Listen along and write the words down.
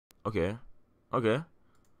Okay. Okay.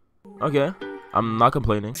 Okay. I'm not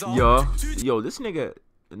complaining. Yo, this nigga,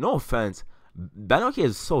 no offense, Bandokay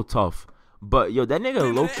is so tough. But yo, that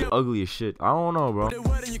nigga low-key ugly as shit. I don't know, bro. Yo,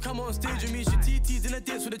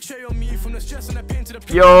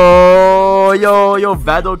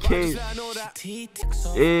 Bandokay.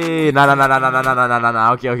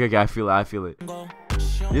 Nah. Okay. I feel it.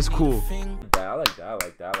 It's cool. I like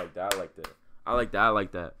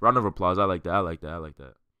that. Round of applause. I like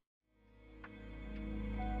that.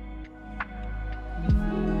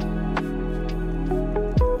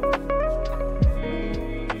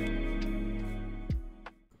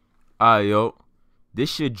 Yo, this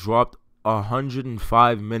shit dropped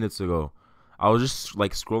 105 minutes ago. I was just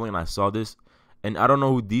like scrolling and I saw this, and I don't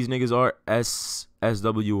know who these niggas are,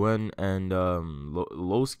 SwN and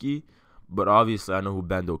Loski, but obviously I know who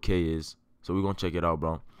Bandokay is, so we're gonna check it out,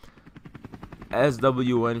 bro.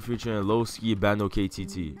 SwN featuring Loski Bandokay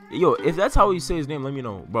TT. Yo, if that's how you say his name, let me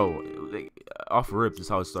know, bro. Like, off rip, this is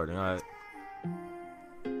how it's starting. All right.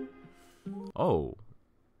 Oh,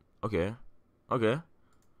 okay.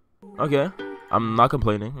 I'm not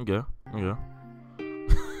complaining. Okay.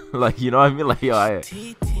 Like, you know what I mean? Like, yo,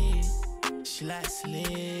 she likes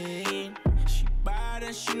lean. She bad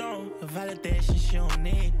and she know the validation. She don't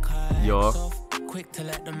need yo, quick to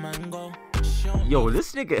let the man go. Yo,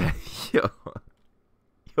 this nigga, yo,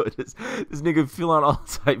 this nigga feel on all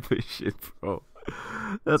type of shit, bro.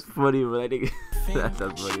 That's funny, bro. That nigga, that's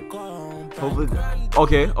funny. Hopefully,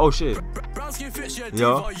 okay. Oh shit.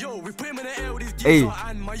 Yo. Hey.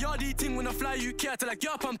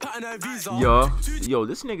 Yo,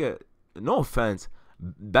 this nigga. No offense,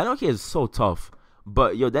 Bandokay is so tough,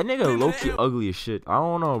 but yo, that nigga low-key ugly as shit. I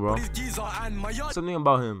don't know, bro. Something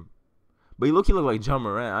about him. But he look like John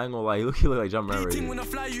Moran. I ain't gonna lie, he look like John Moran right here.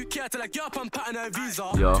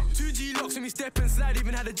 Yo.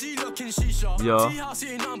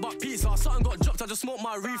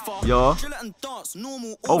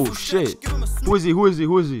 Oh shit. Who is he?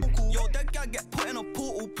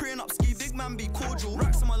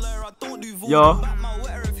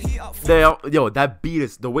 Yo, that beat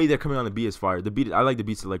is, the way they're coming on the beat is fire. The beat, I like the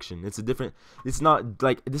beat selection. It's a different, it's not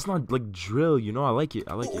like drill, you know. I like it.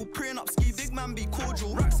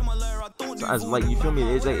 So as like, you feel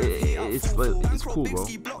me? It's like it's cool, bro.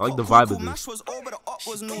 I like the vibe of this.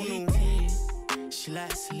 She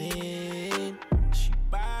likes lean. She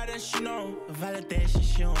bad and she know the validation.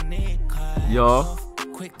 She don't need yo.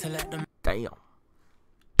 Quick to let them. Damn.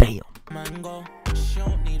 Mango. She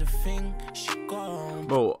don't need a thing. She gone.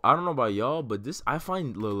 Bro, I don't know about y'all, but this I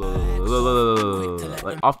find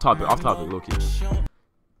like off topic, low-key.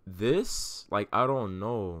 This, like, I don't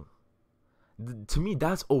know. To me,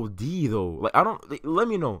 that's OD though. Like, I don't, like, let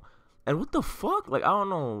me know. And what the fuck? Like, I don't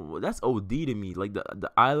know. That's OD to me. Like,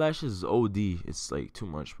 the eyelashes is OD. It's like too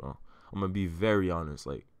much, bro. I'm gonna be very honest.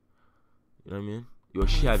 Like, you know what I mean? Yo,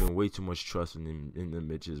 she having way too much trust in the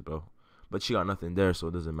bitches, bro. But she got nothing there, so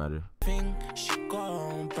it doesn't matter.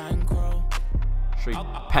 Straight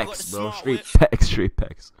pecs, bro. Straight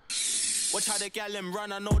pecs. Watch how the gallem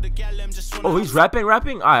run. I know the gallem just wanna. Oh, he's rapping.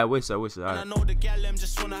 Alright, wait. Alright. I know the gallem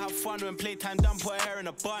just wanna have fun when playtime done. Put her hair in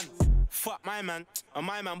a bun. Fuck my man, and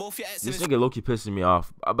my man. Both your exes. This nigga low-key pissing me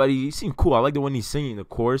off. But he seemed cool. I like the one he's singing the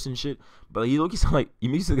chorus and shit. But he low-key sound like, he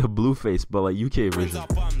makes like a Blueface, but like UK version.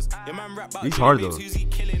 He's hard though.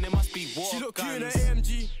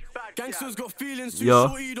 Gangsters got feelings,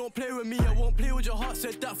 yo. You don't play with me, I won't play with your heart.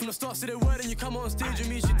 Said that from the start, said the word and you come on stage with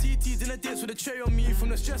me. She TT's in a dance with a tray on me. From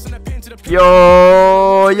the stress and the pain to the pain.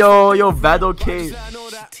 Yo, Bandokay.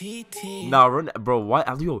 Nah, run, bro, why,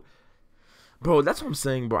 yo. Bro, that's what I'm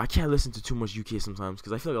saying, bro. I can't listen to too much UK sometimes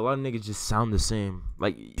because I feel like a lot of niggas just sound the same.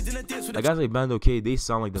 Like guys like Bandokay, they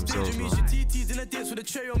sound like themselves, bro.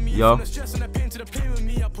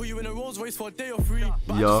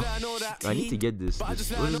 Yo. I need to get this. What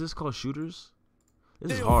is this called? Shooters?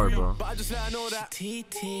 This is hard, bro.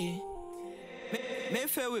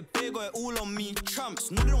 Mayfair with big or all on me. Tramps,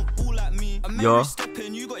 no, they don't all like me. Yo.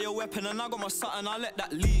 Stepping, you got your weapon and I got my something, I let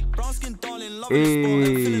that leak. Brown skin darling, love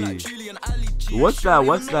hey. like Julian Ali G. What's that?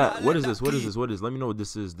 What is this? What is this? Let me know what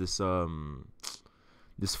this is. This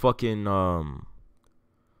fucking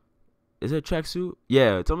is it a tracksuit?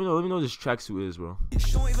 Yeah, let me know what this tracksuit is, bro.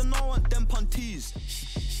 She don't even know what them panties.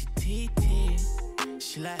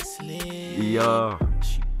 She likes lean. Yeah.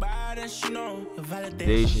 She bad and she know the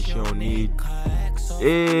validation she don't need.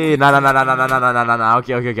 Hey, nah.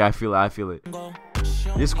 Okay. I feel it.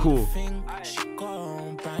 It's cool.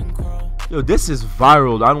 Yo, this is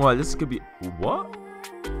viral. I don't know. This could be what?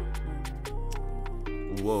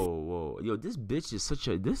 Whoa. Yo, this bitch is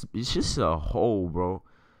it's just a hoe, bro.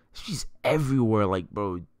 She's everywhere. Like,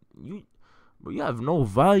 bro, you have no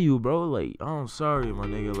value, bro. Like, oh, I'm sorry, my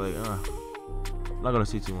nigga. Like, I'm not gonna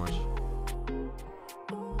say too much.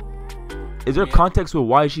 Is there context with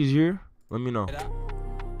why she's here? Let me know.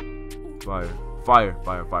 Fire, fire,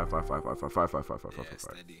 fire, fire, fire, fire, fire, fire, fire, fire, fire, fire,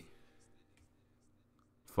 fire.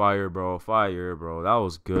 Fire, bro. Fire, bro. That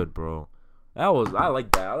was good, bro. I like that. I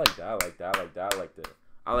like that. I like that. I like that. I like that.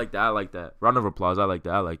 I like that. I like that. Round of applause. I like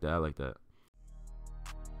that. I like that. I like that.